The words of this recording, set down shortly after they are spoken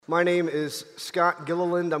My name is Scott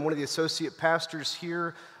Gilliland. I'm one of the associate pastors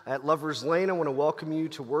here at Lover's Lane. I want to welcome you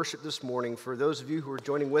to worship this morning. For those of you who are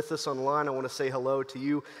joining with us online, I want to say hello to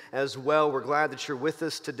you as well. We're glad that you're with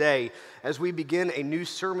us today as we begin a new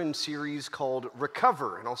sermon series called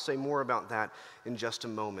Recover, and I'll say more about that in just a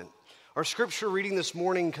moment. Our scripture reading this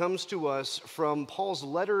morning comes to us from Paul's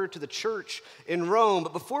letter to the church in Rome.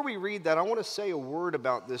 But before we read that, I want to say a word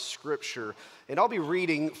about this scripture. And I'll be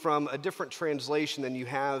reading from a different translation than you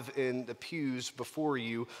have in the pews before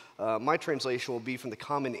you. My translation will be from the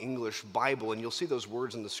Common English Bible, and you'll see those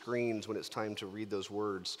words on the screens when it's time to read those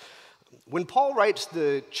words. When Paul writes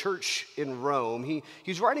the church in Rome,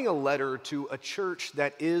 he's writing a letter to a church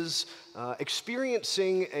that is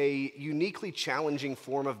experiencing a uniquely challenging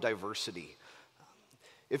form of diversity.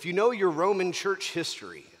 If you know your Roman church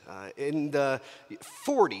history, in the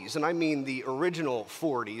 40s, and I mean the original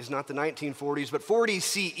 40s, not the 1940s, but 40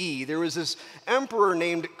 CE, there was this emperor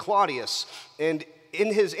named Claudius, and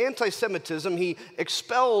in his anti-Semitism, he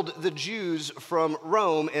expelled the Jews from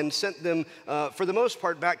Rome and sent them, for the most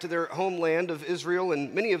part, back to their homeland of Israel,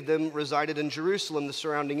 and many of them resided in Jerusalem, the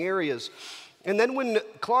surrounding areas. And then when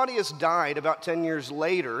Claudius died about 10 years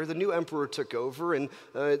later, the new emperor took over, and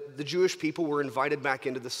the Jewish people were invited back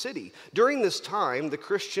into the city. During this time, the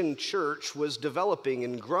Christian church was developing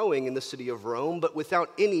and growing in the city of Rome, but without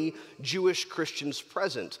any Jewish Christians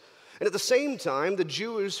present. And at the same time, the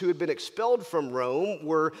Jews who had been expelled from Rome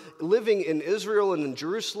were living in Israel and in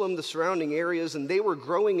Jerusalem, the surrounding areas, and they were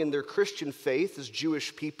growing in their Christian faith as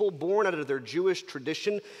Jewish people, born out of their Jewish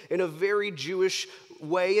tradition in a very Jewish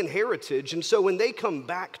way and heritage. And so when they come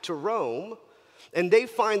back to Rome, and they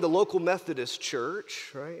find the local Methodist church,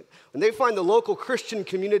 right? When they find the local Christian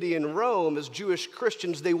community in Rome as Jewish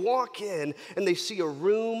Christians, they walk in and they see a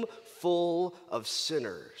room full of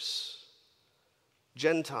sinners,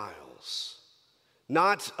 Gentiles,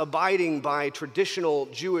 not abiding by traditional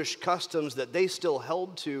Jewish customs that they still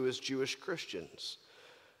held to as Jewish Christians,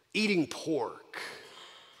 eating pork,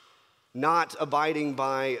 not abiding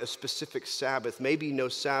by a specific Sabbath, maybe no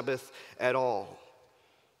Sabbath at all.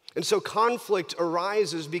 And so conflict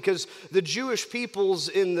arises because the Jewish peoples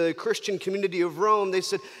in the Christian community of Rome, they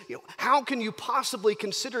said, how can you possibly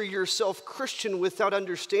consider yourself Christian without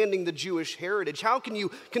understanding the Jewish heritage? How can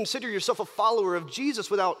you consider yourself a follower of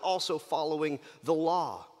Jesus without also following the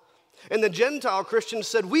law? And the Gentile Christians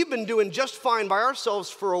said, we've been doing just fine by ourselves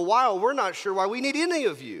for a while. We're not sure why we need any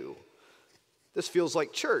of you. This feels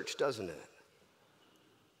like church, doesn't it?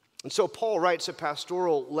 And so Paul writes a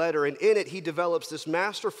pastoral letter, and in it he develops this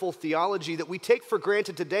masterful theology that we take for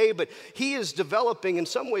granted today, but he is developing in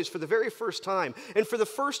some ways for the very first time. And for the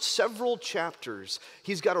first several chapters,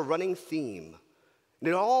 he's got a running theme, and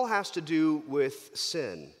it all has to do with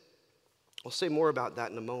sin. I'll say more about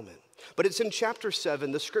that in a moment. But it's in chapter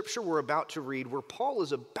 7, the scripture we're about to read, where Paul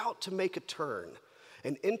is about to make a turn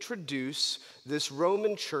and introduce this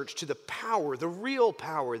Roman church to the power, the real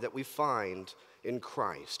power that we find in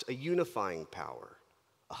Christ, a unifying power,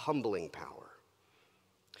 a humbling power.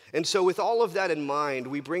 And so with all of that in mind,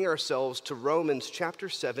 we bring ourselves to Romans chapter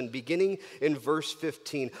 7, beginning in verse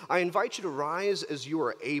 15. I invite you to rise as you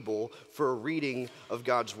are able for a reading of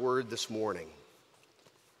God's word this morning.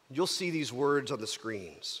 You'll see these words on the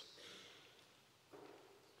screens.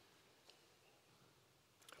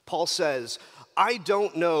 Paul says, I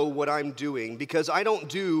don't know what I'm doing because I don't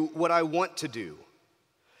do what I want to do.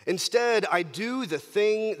 Instead, I do the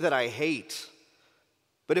thing that I hate.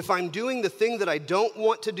 But if I'm doing the thing that I don't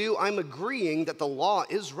want to do, I'm agreeing that the law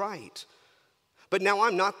is right. But now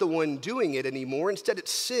I'm not the one doing it anymore. Instead,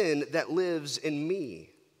 it's sin that lives in me.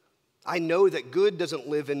 I know that good doesn't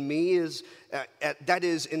live in me, that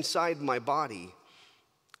is inside my body.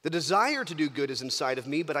 The desire to do good is inside of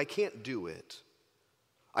me, but I can't do it.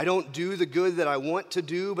 I don't do the good that I want to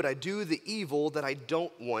do, but I do the evil that I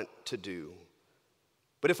don't want to do.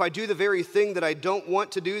 But if I do the very thing that I don't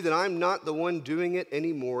want to do, then I'm not the one doing it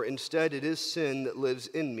anymore. Instead, it is sin that lives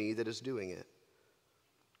in me that is doing it.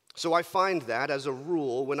 So I find that, as a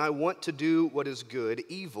rule, when I want to do what is good,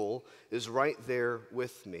 evil is right there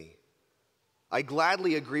with me. I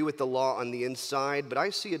gladly agree with the law on the inside, but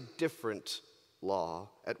I see a different law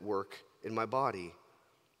at work in my body.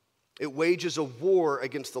 It wages a war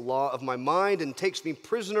against the law of my mind and takes me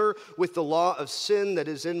prisoner with the law of sin that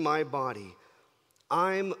is in my body.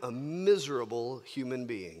 I'm a miserable human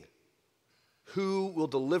being. Who will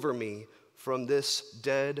deliver me from this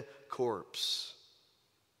dead corpse?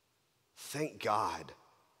 Thank God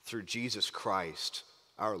through Jesus Christ,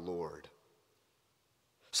 our Lord.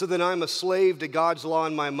 So then I'm a slave to God's law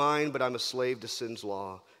in my mind, but I'm a slave to sin's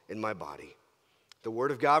law in my body. The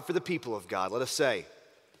word of God for the people of God. Let us say,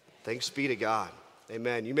 Thanks be to God.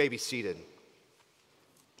 Amen. You may be seated.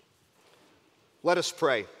 Let us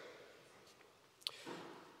pray.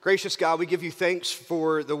 Gracious God, we give you thanks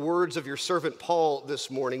for the words of your servant Paul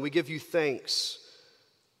this morning. We give you thanks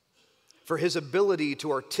for his ability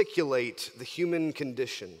to articulate the human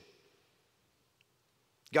condition.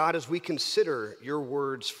 God, as we consider your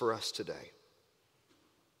words for us today,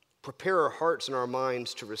 prepare our hearts and our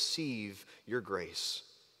minds to receive your grace.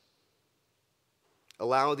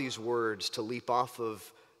 Allow these words to leap off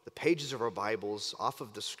of the pages of our Bibles, off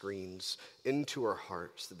of the screens, into our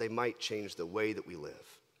hearts, that they might change the way that we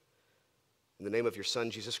live. In the name of your Son,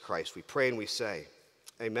 Jesus Christ, we pray and we say,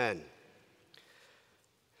 amen.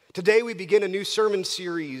 Today we begin a new sermon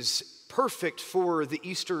series perfect for the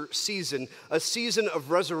Easter season, a season of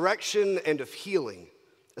resurrection and of healing.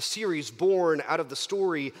 A series born out of the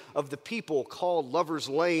story of the people called Lover's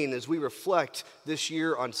Lane as we reflect this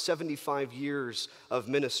year on 75 years of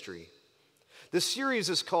ministry. This series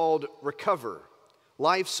is called Recover.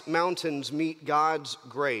 Life's mountains meet God's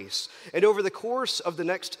grace. And over the course of the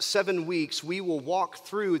next 7 weeks, we will walk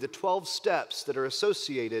through the 12 steps that are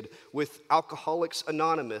associated with Alcoholics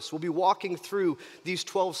Anonymous. We'll be walking through these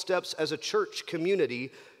 12 steps as a church community,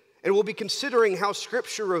 and we'll be considering how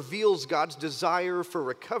Scripture reveals God's desire for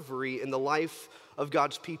recovery in the life of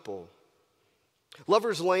God's people.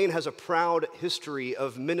 Lover's Lane has a proud history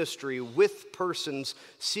of ministry with persons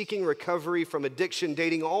seeking recovery from addiction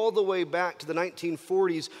dating all the way back to the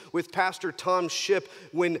 1940s with Pastor Tom Shipp,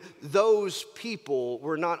 when those people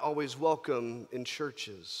were not always welcome in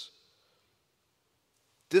churches.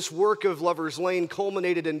 This work of Lover's Lane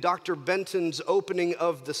culminated in Dr. Benton's opening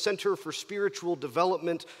of the Center for Spiritual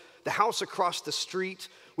Development, the house across the street,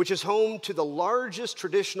 which is home to the largest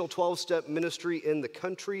traditional 12-step ministry in the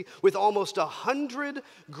country, with almost 100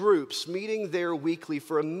 groups meeting there weekly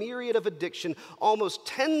for a myriad of addiction, almost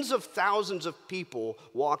tens of thousands of people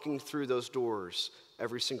walking through those doors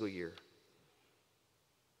every single year.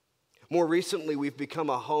 More recently, we've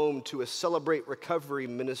become a home to a Celebrate Recovery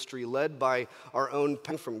ministry led by our own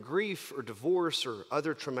pain from grief or divorce or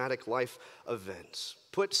other traumatic life events.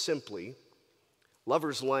 Put simply,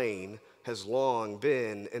 Lover's Lane has long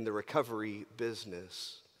been in the recovery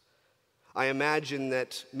business. I imagine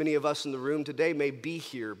that many of us in the room today may be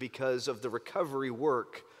here because of the recovery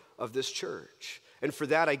work of this church. And for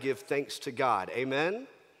that, I give thanks to God. Amen?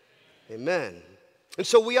 Amen. And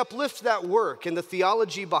so we uplift that work and the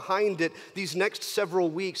theology behind it these next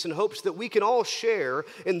several weeks in hopes that we can all share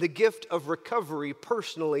in the gift of recovery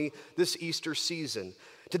personally this Easter season.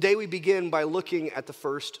 Today we begin by looking at the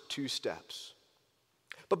first 2 steps.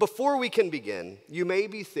 But before we can begin, you may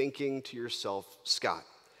be thinking to yourself, Scott,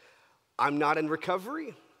 I'm not in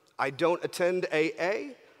recovery. I don't attend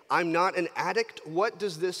AA. I'm not an addict. What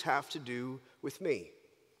does this have to do with me?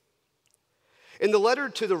 In the letter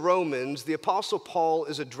to the Romans, the Apostle Paul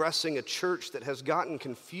is addressing a church that has gotten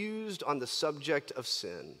confused on the subject of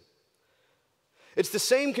sin. It's the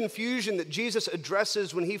same confusion that Jesus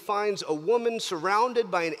addresses when he finds a woman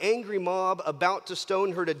surrounded by an angry mob about to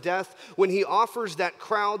stone her to death, when he offers that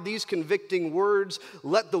crowd these convicting words,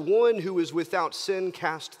 "Let the one who is without sin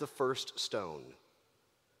cast the first stone."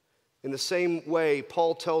 In the same way,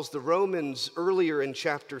 Paul tells the Romans earlier in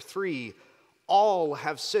chapter 3, all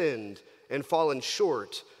have sinned and fallen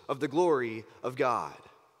short of the glory of God.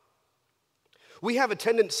 We have a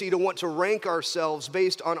tendency to want to rank ourselves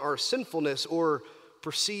based on our sinfulness or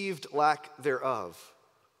perceived lack thereof.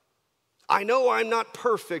 I know I'm not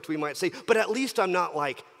perfect, we might say, but at least I'm not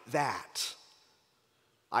like that.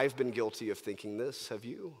 I've been guilty of thinking this, have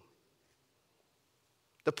you?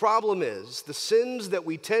 The problem is, the sins that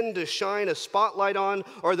we tend to shine a spotlight on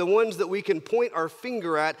are the ones that we can point our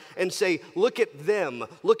finger at and say, look at them,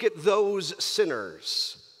 look at those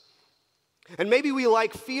sinners. And maybe we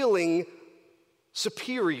like feeling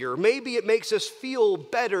superior. Maybe it makes us feel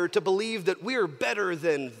better to believe that we're better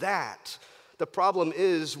than that. The problem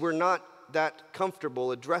is we're not that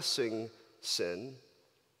comfortable addressing sin,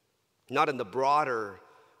 not in the broader,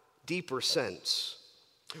 deeper sense.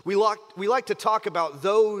 We like to talk about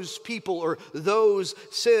those people or those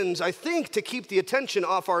sins, I think, to keep the attention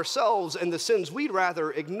off ourselves and the sins we'd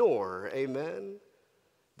rather ignore. Amen?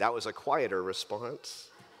 That was a quieter response.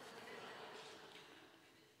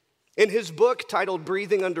 In his book titled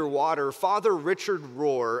Breathing Underwater, Father Richard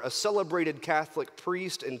Rohr, a celebrated Catholic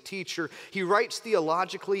priest and teacher, he writes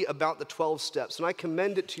theologically about the 12 steps, and I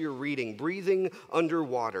commend it to your reading, Breathing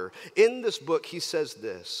Underwater. In this book, he says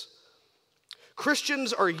this: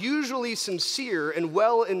 Christians are usually sincere and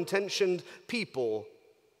well-intentioned people,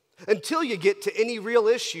 Until you get to any real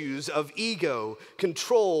issues of ego,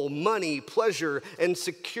 control, money, pleasure, and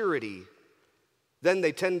security, then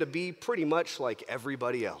they tend to be pretty much like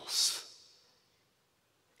everybody else.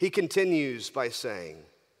 He continues by saying,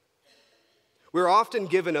 we're often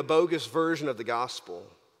given a bogus version of the gospel,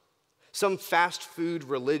 some fast food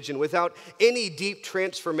religion without any deep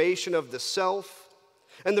transformation of the self,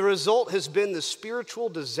 and the result has been the spiritual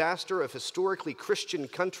disaster of historically Christian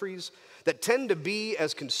countries that tend to be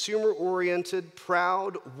as consumer-oriented,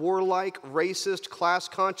 proud, warlike, racist,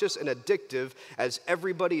 class-conscious, and addictive as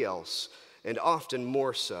everybody else, and often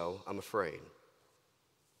more so, I'm afraid.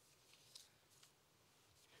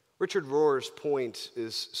 Richard Rohr's point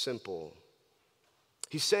is simple.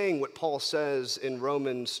 He's saying what Paul says in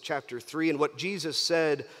Romans chapter 3 and what Jesus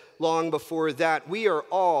said long before that. We are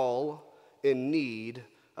all in need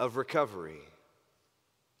of recovery.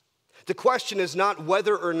 The question is not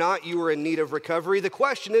whether or not you are in need of recovery. The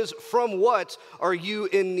question is, from what are you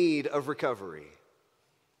in need of recovery?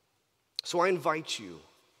 So I invite you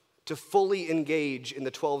to fully engage in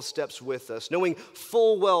the 12 steps with us, knowing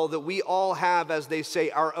full well that we all have, as they say,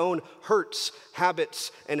 our own hurts,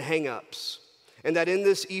 habits, and hang-ups. And that in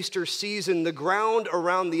this Easter season, the ground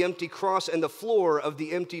around the empty cross and the floor of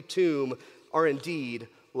the empty tomb are indeed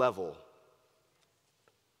level.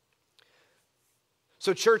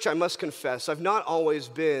 So, church, I must confess, I've not always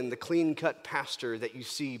been the clean-cut pastor that you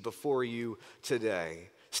see before you today.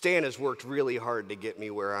 Stan has worked really hard to get me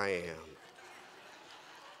where I am.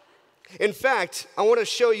 In fact, I want to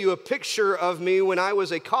show you a picture of me when I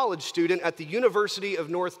was a college student at the University of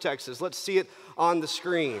North Texas. Let's see it on the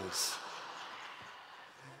screens.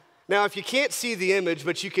 Now, if you can't see the image,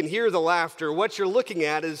 but you can hear the laughter, what you're looking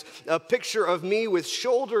at is a picture of me with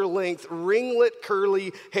shoulder-length, ringlet,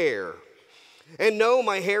 curly hair. And no,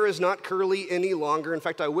 my hair is not curly any longer. In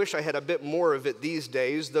fact, I wish I had a bit more of it these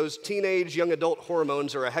days. Those teenage young adult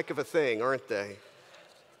hormones are a heck of a thing, aren't they?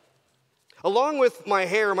 Along with my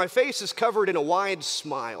hair, my face is covered in a wide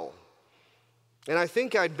smile. And I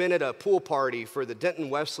think I'd been at a pool party for the Denton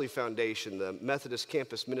Wesley Foundation, the Methodist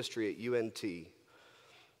campus ministry at UNT.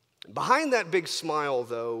 Behind that big smile,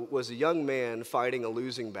 though, was a young man fighting a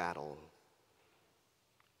losing battle.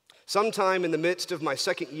 Sometime in the midst of my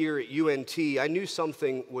second year at UNT, I knew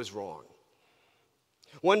something was wrong.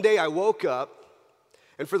 One day I woke up,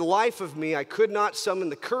 and for the life of me, I could not summon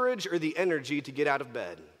the courage or the energy to get out of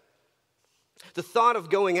bed. The thought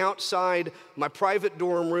of going outside my private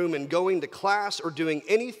dorm room and going to class or doing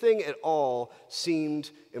anything at all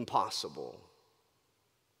seemed impossible.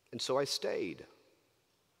 And so I stayed.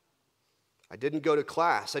 I didn't go to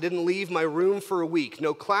class. I didn't leave my room for a week.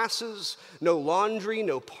 No classes, no laundry,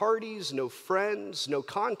 no parties, no friends, no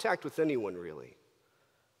contact with anyone really.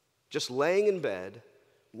 Just laying in bed,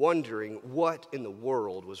 wondering what in the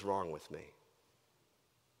world was wrong with me.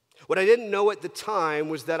 What I didn't know at the time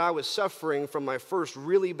was that I was suffering from my first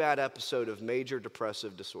really bad episode of major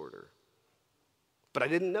depressive disorder. But I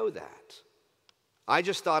didn't know that. I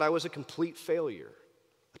just thought I was a complete failure,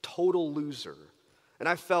 a total loser. And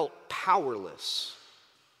I felt powerless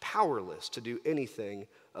to do anything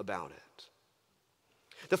about it.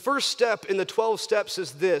 The first step in the 12 steps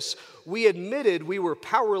is this: we admitted we were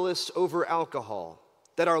powerless over alcohol,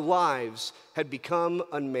 that our lives had become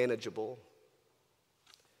unmanageable.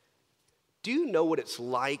 Do you know what it's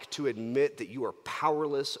like to admit that you are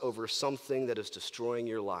powerless over something that is destroying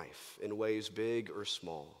your life in ways big or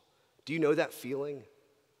small? Do you know that feeling?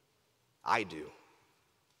 I do.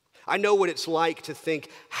 I know what it's like to think,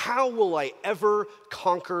 how will I ever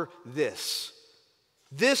conquer this?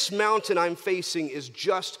 This mountain I'm facing is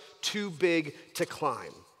just too big to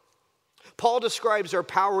climb. Paul describes our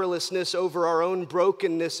powerlessness over our own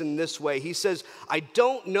brokenness in this way. He says, I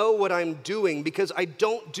don't know what I'm doing because I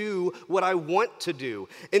don't do what I want to do.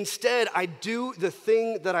 Instead, I do the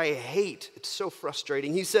thing that I hate. It's so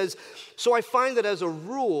frustrating. He says, so I find that as a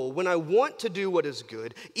rule, when I want to do what is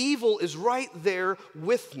good, evil is right there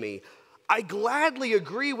with me. I gladly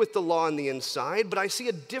agree with the law on the inside, but I see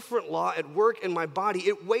a different law at work in my body.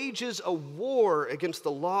 It wages a war against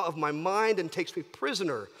the law of my mind and takes me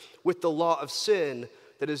prisoner with the law of sin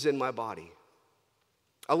that is in my body.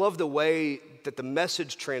 I love the way that the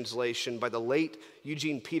Message translation by the late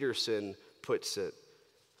Eugene Peterson puts it.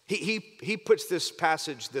 He puts this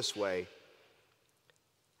passage this way: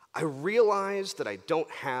 I realize that I don't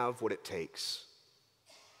have what it takes.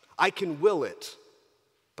 I can will it,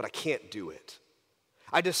 but I can't do it.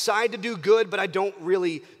 I decide to do good, but I don't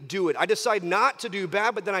really do it. I decide not to do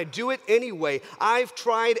bad, but then I do it anyway. I've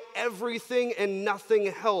tried everything and nothing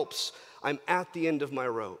helps. I'm at the end of my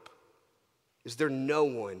rope. Is there no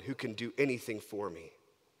one who can do anything for me?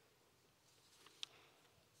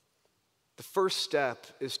 The first step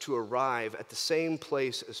is to arrive at the same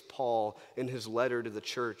place as Paul in his letter to the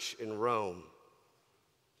church in Rome.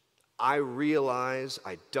 I realize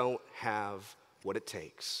I don't have what it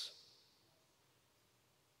takes.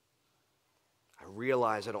 I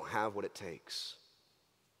realize I don't have what it takes.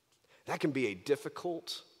 That can be a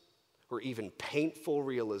difficult or even painful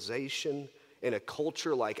realization in a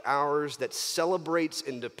culture like ours that celebrates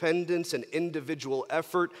independence and individual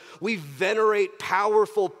effort. We venerate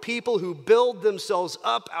powerful people who build themselves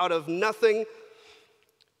up out of nothing.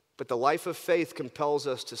 But the life of faith compels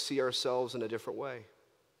us to see ourselves in a different way.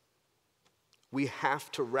 We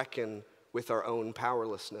have to reckon with our own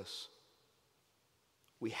powerlessness.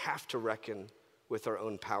 We have to reckon with our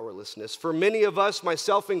own powerlessness. For many of us,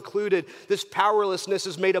 myself included, this powerlessness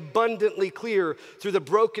is made abundantly clear through the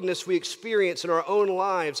brokenness we experience in our own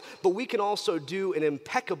lives, but we can also do an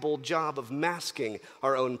impeccable job of masking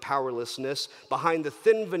our own powerlessness behind the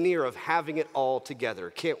thin veneer of having it all together,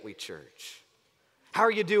 can't we, church? How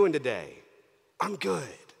are you doing today? I'm good.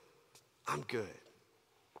 I'm good.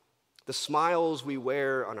 The smiles we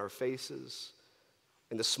wear on our faces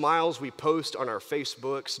and the smiles we post on our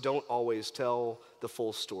Facebooks don't always tell the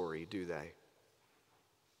full story, do they?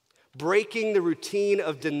 Breaking the routine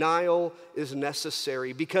of denial is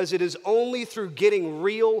necessary because it is only through getting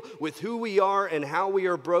real with who we are and how we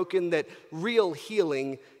are broken that real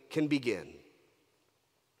healing can begin.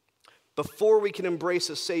 Before we can embrace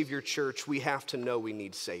a Savior, church, we have to know we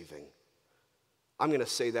need saving. I'm going to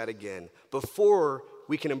say that again. Before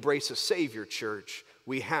we can embrace a Savior, church,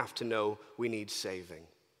 we have to know we need saving.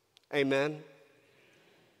 Amen?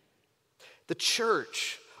 The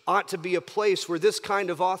church ought to be a place where this kind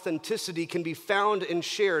of authenticity can be found and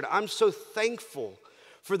shared. I'm so thankful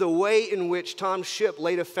for the way in which Tom Shipp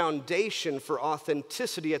laid a foundation for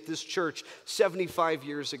authenticity at this church 75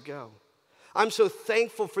 years ago. I'm so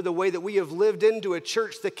thankful for the way that we have lived into a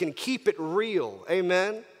church that can keep it real.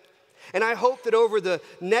 Amen? And I hope that over the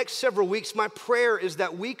next several weeks, my prayer is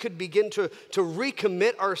that we could begin to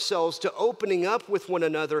recommit ourselves to opening up with one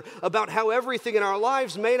another about how everything in our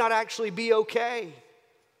lives may not actually be okay.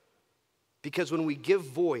 Because when we give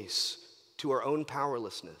voice to our own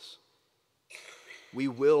powerlessness, we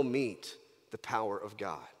will meet the power of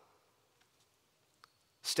God.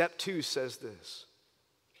 Step 2 says this.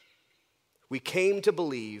 We came to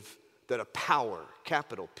believe that a power,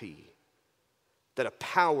 capital P, that a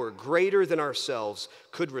power greater than ourselves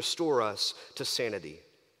could restore us to sanity.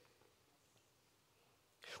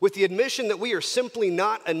 With the admission that we are simply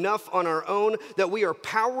not enough on our own, that we are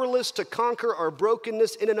powerless to conquer our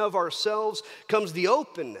brokenness in and of ourselves, comes the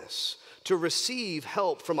openness to receive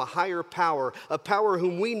help from a higher power, a power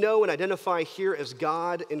whom we know and identify here as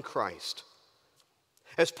God in Christ.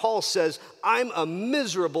 As Paul says, I'm a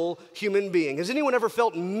miserable human being. Has anyone ever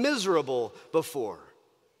felt miserable before?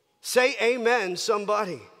 Say amen,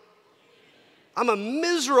 somebody. I'm a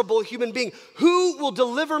miserable human being. Who will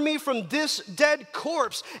deliver me from this dead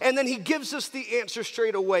corpse? And then he gives us the answer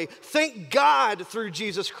straight away. Thank God through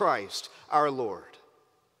Jesus Christ, our Lord.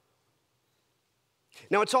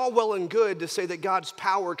 Now, it's all well and good to say that God's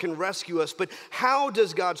power can rescue us, but how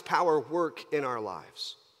does God's power work in our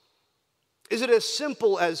lives? Is it as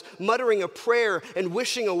simple as muttering a prayer and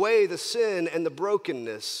wishing away the sin and the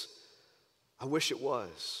brokenness? I wish it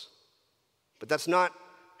was. But that's not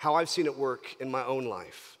how I've seen it work in my own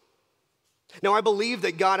life. Now, I believe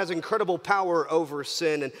that God has incredible power over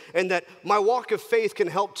sin and that my walk of faith can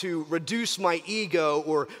help to reduce my ego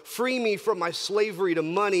or free me from my slavery to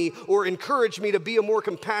money or encourage me to be a more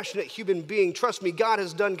compassionate human being. Trust me, God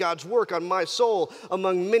has done God's work on my soul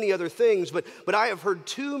among many other things, but I have heard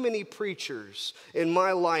too many preachers in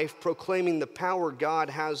my life proclaiming the power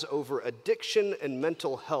God has over addiction and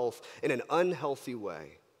mental health in an unhealthy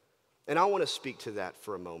way. And I want to speak to that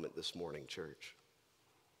for a moment this morning, church.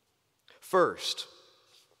 First,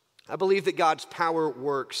 I believe that God's power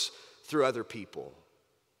works through other people.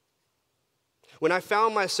 When I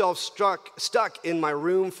found myself stuck in my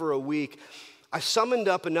room for a week, I summoned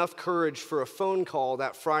up enough courage for a phone call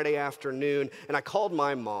that Friday afternoon, and I called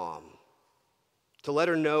my mom to let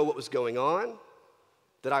her know what was going on,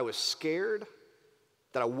 that I was scared,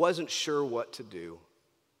 that I wasn't sure what to do.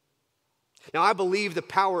 Now, I believe the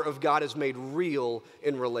power of God is made real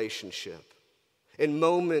in relationship, in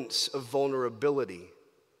moments of vulnerability,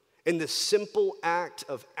 in the simple act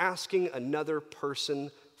of asking another person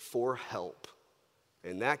for help.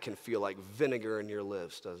 And that can feel like vinegar in your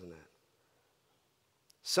lips, doesn't it?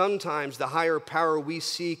 Sometimes the higher power we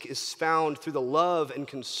seek is found through the love and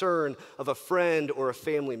concern of a friend or a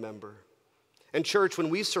family member. And church, when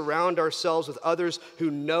we surround ourselves with others who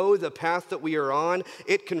know the path that we are on,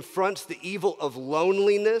 it confronts the evil of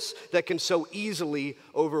loneliness that can so easily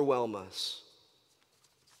overwhelm us.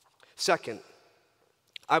 Second,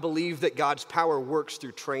 I believe that God's power works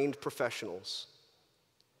through trained professionals.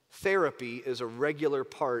 Therapy is a regular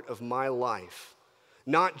part of my life,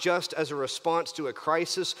 not just as a response to a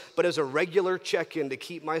crisis, but as a regular check-in to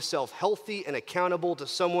keep myself healthy and accountable to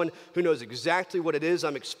someone who knows exactly what it is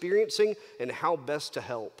I'm experiencing and how best to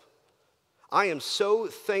help. I am so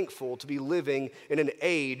thankful to be living in an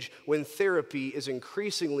age when therapy is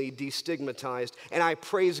increasingly destigmatized, and I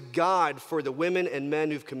praise God for the women and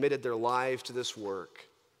men who've committed their lives to this work.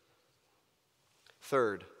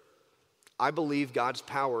 Third, I believe God's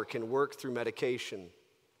power can work through medication.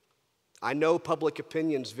 I know public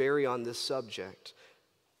opinions vary on this subject,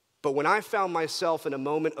 but when I found myself in a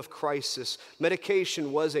moment of crisis,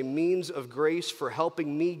 medication was a means of grace for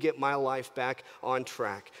helping me get my life back on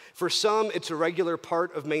track. For some, it's a regular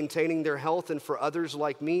part of maintaining their health, and for others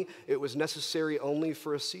like me, it was necessary only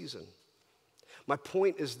for a season. My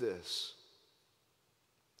point is this.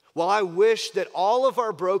 While I wish that all of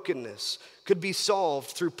our brokenness could be solved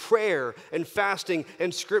through prayer and fasting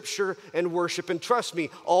and scripture and worship, and trust me,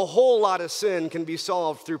 a whole lot of sin can be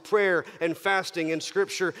solved through prayer and fasting and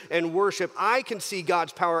scripture and worship, I can see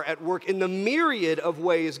God's power at work in the myriad of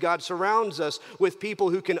ways God surrounds us with people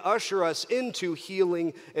who can usher us into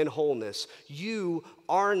healing and wholeness. You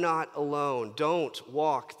are not alone. Don't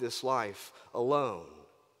walk this life alone.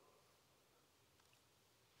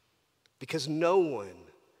 Because no one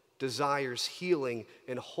desires healing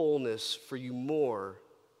and wholeness for you more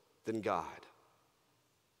than God.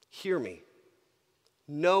 Hear me.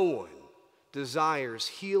 No one desires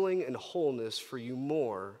healing and wholeness for you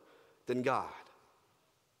more than God.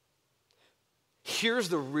 Here's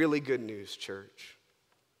the really good news, church.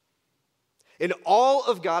 In all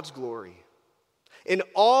of God's glory, in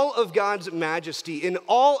all of God's majesty, in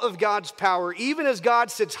all of God's power, even as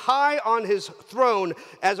God sits high on his throne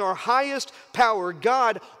as our highest power,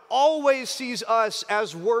 God always sees us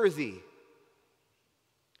as worthy.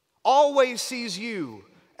 Always sees you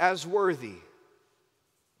as worthy.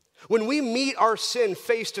 When we meet our sin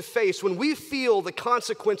face to face, when we feel the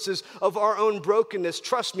consequences of our own brokenness,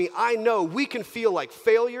 trust me, I know we can feel like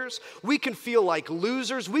failures, we can feel like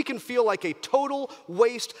losers, we can feel like a total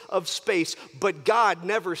waste of space, but God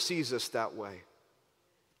never sees us that way.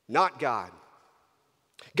 Not God.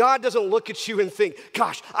 God doesn't look at you and think,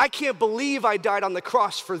 gosh, I can't believe I died on the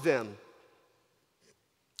cross for them.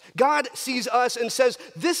 God sees us and says,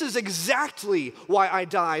 this is exactly why I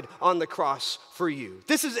died on the cross for you.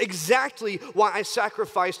 This is exactly why I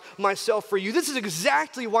sacrificed myself for you. This is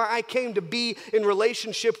exactly why I came to be in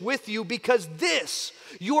relationship with you, because this,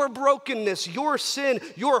 your brokenness, your sin,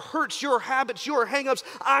 your hurts, your habits, your hang-ups,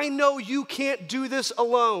 I know you can't do this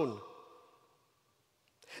alone.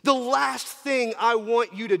 The last thing I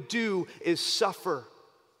want you to do is suffer.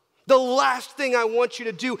 The last thing I want you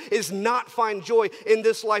to do is not find joy in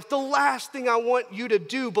this life. The last thing I want you to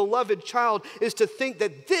do, beloved child, is to think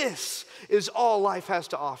that this is all life has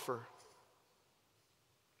to offer.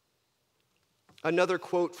 Another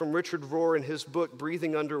quote from Richard Rohr in his book,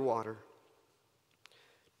 Breathing Underwater.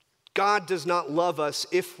 God does not love us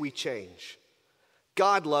if we change.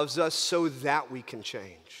 God loves us so that we can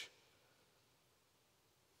change.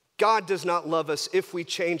 God does not love us if we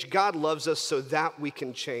change. God loves us so that we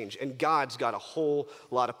can change. And God's got a whole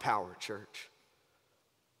lot of power, church.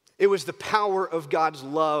 It was the power of God's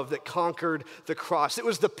love that conquered the cross. It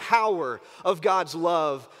was the power of God's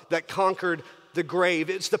love that conquered the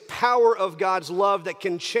grave. It's the power of God's love that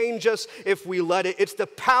can change us if we let it. It's the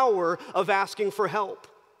power of asking for help.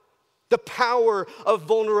 The power of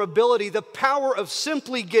vulnerability. The power of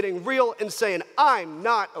simply getting real and saying, I'm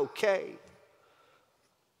not okay.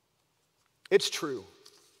 It's true.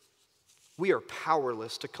 We are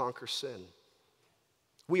powerless to conquer sin.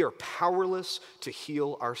 We are powerless to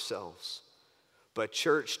heal ourselves. But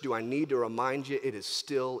church, do I need to remind you, it is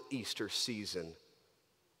still Easter season.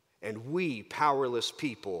 And we, powerless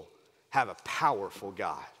people, have a powerful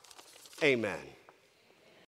God. Amen.